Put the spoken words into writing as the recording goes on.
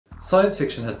Science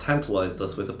fiction has tantalized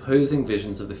us with opposing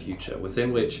visions of the future,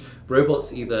 within which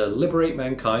robots either liberate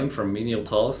mankind from menial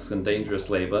tasks and dangerous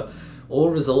labor,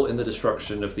 or result in the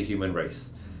destruction of the human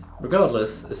race.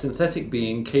 Regardless, a synthetic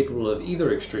being capable of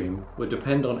either extreme would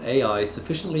depend on AI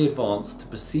sufficiently advanced to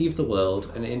perceive the world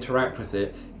and interact with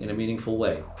it in a meaningful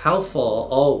way. How far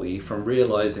are we from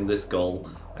realizing this goal,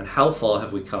 and how far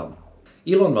have we come?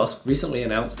 Elon Musk recently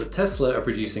announced that Tesla are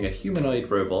producing a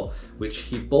humanoid robot which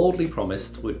he boldly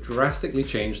promised would drastically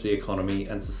change the economy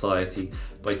and society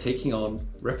by taking on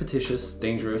repetitious,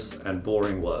 dangerous, and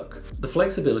boring work. The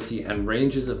flexibility and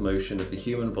ranges of motion of the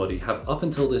human body have up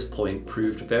until this point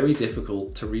proved very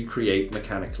difficult to recreate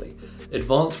mechanically.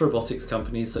 Advanced robotics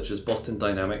companies such as Boston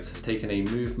Dynamics have taken a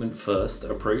movement-first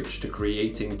approach to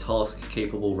creating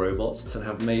task-capable robots and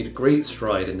have made great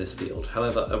stride in this field.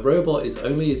 However, a robot is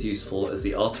only as useful as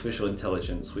the artificial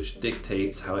intelligence which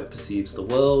dictates how it perceives the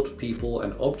world, people,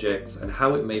 and objects, and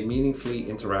how it may meaningfully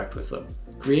interact with them.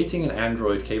 Creating an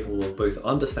android capable of both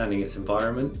understanding its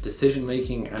environment,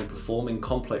 decision-making, and performing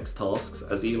complex tasks,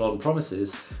 as Elon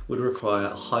promises, would require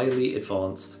highly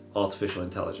advanced artificial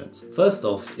intelligence. First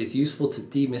off, it's useful to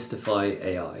demystify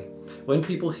AI. When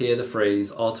people hear the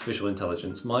phrase artificial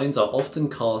intelligence, minds are often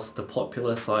cast to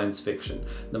popular science fiction,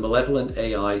 the malevolent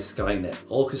AI Skynet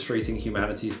orchestrating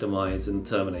humanity's demise in the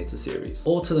Terminator series,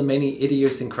 or to the many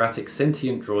idiosyncratic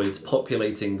sentient droids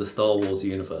populating the Star Wars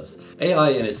universe. AI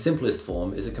in its simplest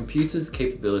form is a computer's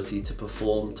capability to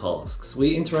perform tasks.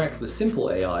 We interact with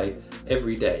simple AI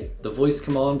every day. The voice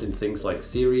command in things like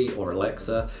Siri or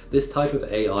Alexa, this type of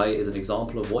AI is an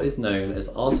example of what is known as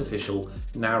artificial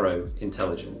narrow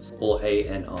intelligence, or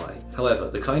ANI. However,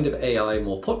 the kind of AI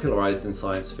more popularized in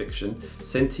science fiction,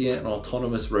 sentient and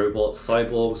autonomous robots,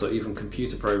 cyborgs, or even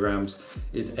computer programs,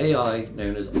 is AI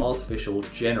known as artificial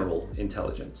general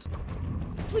intelligence.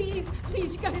 Please,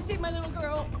 you gotta save my little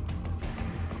girl.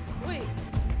 Wait,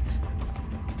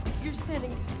 you're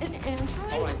sending an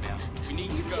android? All right, now, we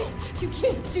need to go. You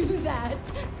can't do that.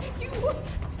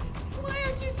 Why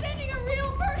aren't you sending a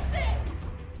real person?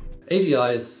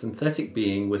 AGI is a synthetic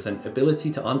being with an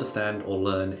ability to understand or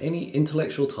learn any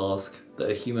intellectual task that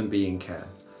a human being can.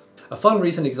 A fun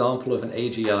recent example of an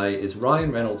AGI is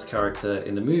Ryan Reynolds' character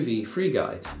in the movie Free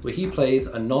Guy, where he plays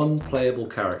a non-playable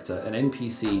character, an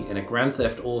NPC in a Grand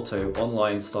Theft Auto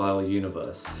online-style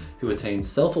universe, who attains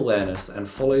self-awareness and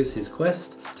follows his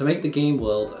quest to make the game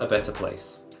world a better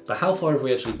place. But how far have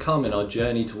we actually come in our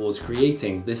journey towards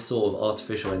creating this sort of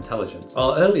artificial intelligence?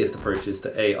 Our earliest approaches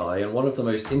to AI, and one of the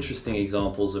most interesting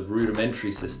examples of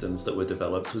rudimentary systems that were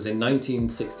developed, was in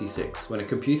 1966, when a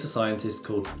computer scientist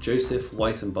called Joseph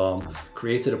Weissenbaum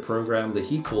created a program that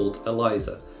he called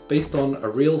ELIZA, based on a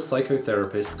real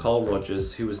psychotherapist, Carl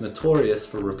Rogers, who was notorious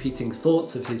for repeating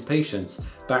thoughts of his patients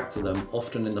back to them,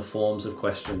 often in the forms of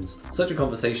questions. Such a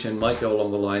conversation might go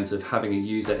along the lines of having a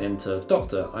user enter,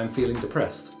 "Doctor, I'm feeling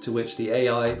depressed," to which the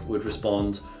AI would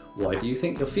respond, "Why do you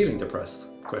think you're feeling depressed?" ?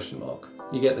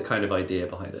 You get the kind of idea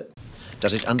behind it.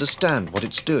 Does it understand what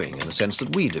it's doing in the sense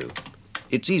that we do?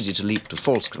 It's easy to leap to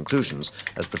false conclusions,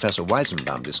 as Professor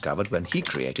Weizenbaum discovered when he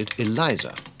created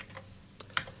ELIZA.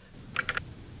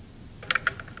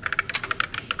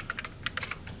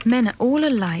 Men are all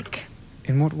alike.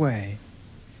 In what way?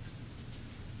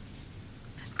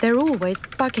 They're always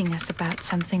bugging us about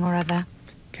something or other.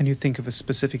 Can you think of a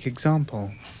specific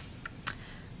example?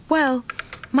 Well,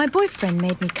 my boyfriend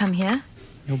made me come here.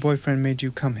 Your boyfriend made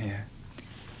you come here?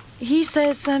 He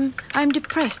says I'm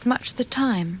depressed much of the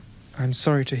time. I'm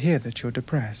sorry to hear that you're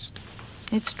depressed.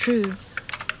 It's true.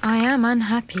 I am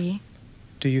unhappy.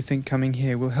 Do you think coming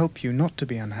here will help you not to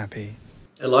be unhappy?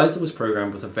 ELIZA was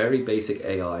programmed with a very basic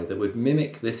AI that would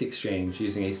mimic this exchange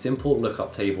using a simple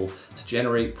lookup table to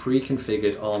generate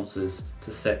pre-configured answers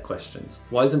to set questions.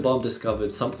 Weizenbaum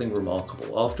discovered something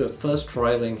remarkable. After first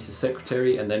trialing his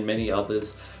secretary and then many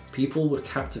others, people were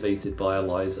captivated by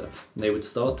ELIZA, and they would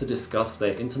start to discuss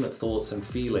their intimate thoughts and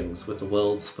feelings with the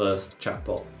world's first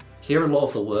chatbot. Here, a lot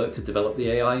of the work to develop the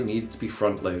AI needed to be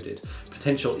front-loaded.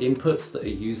 Potential inputs that a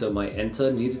user might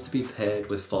enter needed to be paired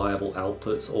with viable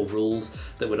outputs or rules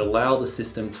that would allow the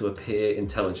system to appear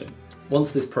intelligent.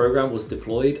 Once this program was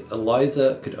deployed,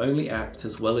 ELIZA could only act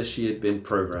as well as she had been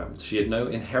programmed. She had no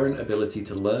inherent ability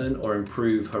to learn or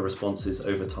improve her responses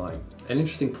over time. An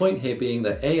interesting point here being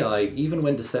that AI, even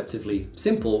when deceptively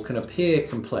simple, can appear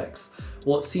complex.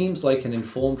 What seems like an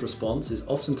informed response is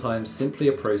oftentimes simply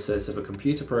a process of a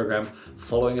computer program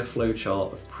following a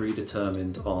flowchart of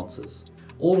predetermined answers.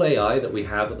 All AI that we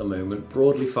have at the moment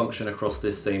broadly function across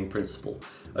this same principle.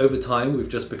 Over time, we've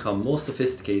just become more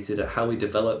sophisticated at how we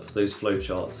develop those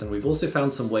flowcharts, and we've also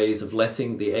found some ways of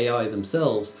letting the AI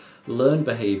themselves learn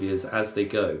behaviors as they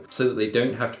go, so that they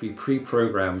don't have to be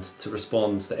pre-programmed to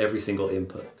respond to every single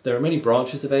input. There are many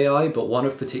branches of AI, but one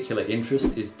of particular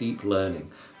interest is deep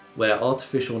learning, where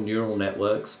artificial neural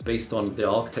networks based on the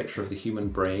architecture of the human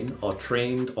brain are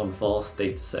trained on vast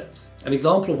data sets. An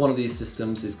example of one of these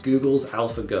systems is Google's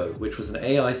AlphaGo, which was an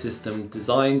AI system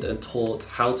designed and taught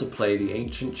how to play the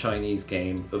ancient Chinese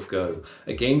game of Go,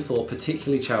 a game thought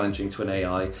particularly challenging to an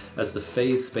AI as the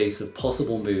phase space of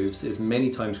possible moves is many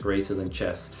times greater than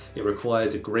chess. It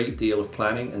requires a great deal of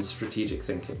planning and strategic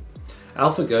thinking.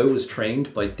 AlphaGo was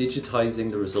trained by digitizing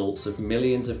the results of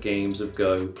millions of games of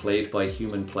Go played by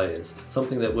human players,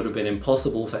 something that would have been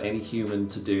impossible for any human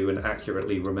to do and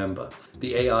accurately remember.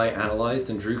 The AI analyzed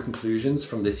and drew conclusions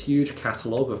from this huge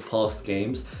catalogue of past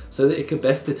games so that it could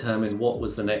best determine what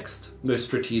was the next most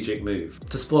strategic move.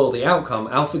 To spoil the outcome,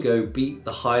 AlphaGo beat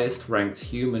the highest ranked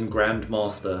human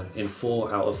grandmaster in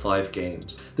 4 out of 5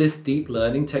 games. This deep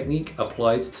learning technique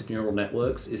applied to neural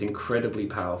networks is incredibly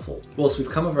powerful. Whilst we've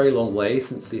come a very long way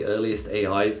since the earliest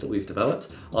AIs that we've developed,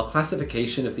 our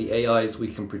classification of the AIs we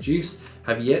can produce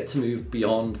have yet to move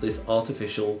beyond this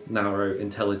artificial narrow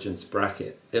intelligence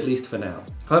bracket, at least for now.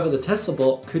 However, the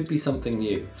TelsaBot could be something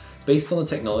new, based on a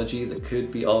technology that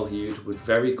could be argued would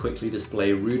very quickly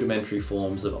display rudimentary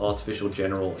forms of artificial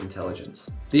general intelligence.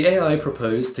 The AI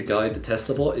proposed to guide the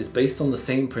TelsaBot is based on the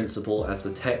same principle as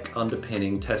the tech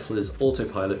underpinning Tesla's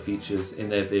autopilot features in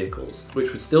their vehicles,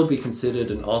 which would still be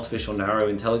considered an artificial narrow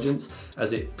intelligence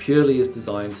as it purely is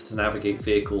designed to navigate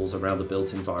vehicles around the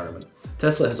built environment.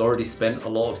 Tesla has already spent a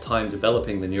lot of time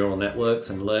developing the neural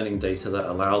networks and learning data that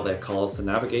allow their cars to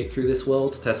navigate through this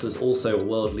world. Tesla's also a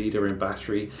world leader in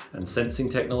battery and sensing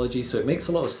technology, so it makes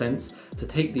a lot of sense to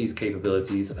take these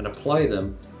capabilities and apply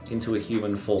them into a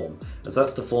human form, as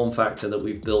that's the form factor that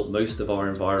we've built most of our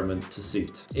environment to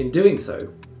suit. In doing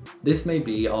so, this may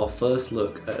be our first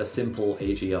look at a simple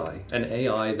AGI, an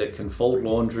AI that can fold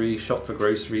laundry, shop for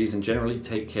groceries, and generally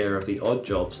take care of the odd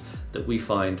jobs that we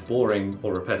find boring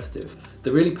or repetitive.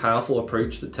 The really powerful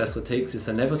approach that Tesla takes is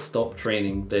to never stop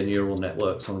training their neural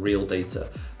networks on real data.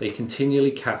 They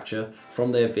continually capture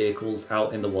from their vehicles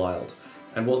out in the wild.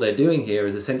 And what they're doing here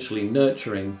is essentially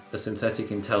nurturing a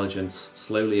synthetic intelligence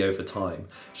slowly over time,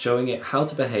 showing it how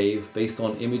to behave based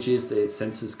on images that its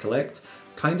sensors collect,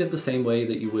 kind of the same way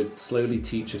that you would slowly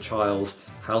teach a child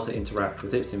how to interact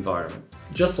with its environment.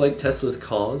 Just like Tesla's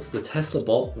cars, the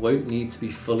TelsaBot won't need to be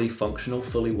fully functional,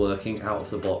 fully working out of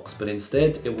the box, but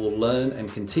instead it will learn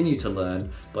and continue to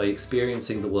learn by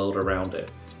experiencing the world around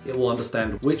it. It will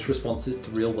understand which responses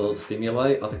to real-world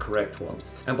stimuli are the correct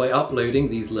ones. And by uploading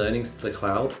these learnings to the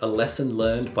cloud, a lesson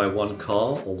learned by one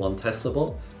car or one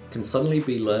TelsaBot can suddenly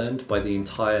be learned by the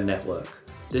entire network.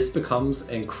 This becomes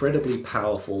incredibly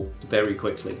powerful very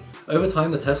quickly. Over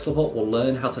time, the TelsaBot will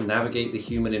learn how to navigate the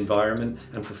human environment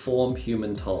and perform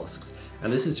human tasks.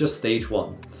 And this is just stage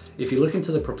 1. If you look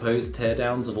into the proposed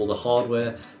teardowns of all the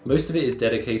hardware, most of it is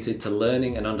dedicated to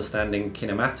learning and understanding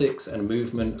kinematics and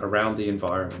movement around the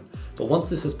environment. But once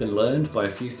this has been learned by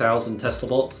a few thousand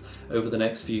TelsaBots over the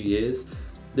next few years,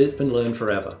 it's been learned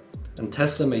forever. And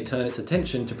Tesla may turn its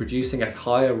attention to producing a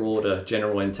higher order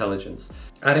general intelligence,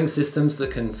 adding systems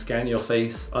that can scan your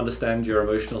face, understand your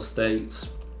emotional states,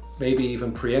 maybe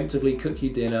even preemptively cook you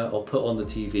dinner or put on the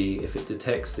TV if it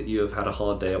detects that you have had a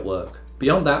hard day at work.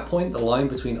 Beyond that point, the line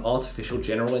between artificial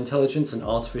general intelligence and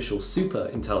artificial super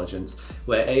intelligence,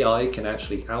 where AI can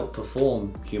actually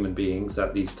outperform human beings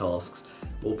at these tasks,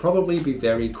 will probably be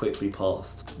very quickly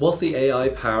passed. Whilst the AI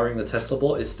powering the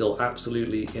TelsaBot is still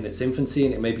absolutely in its infancy,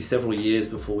 and it may be several years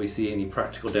before we see any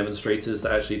practical demonstrators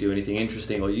that actually do anything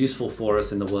interesting or useful for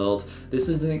us in the world, this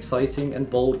is an exciting and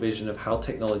bold vision of how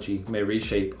technology may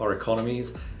reshape our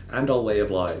economies and our way of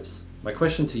lives. My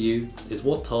question to you is,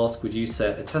 what task would you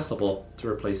set a TelsaBot to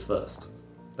replace first?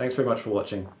 Thanks very much for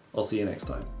watching. I'll see you next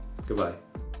time. Goodbye.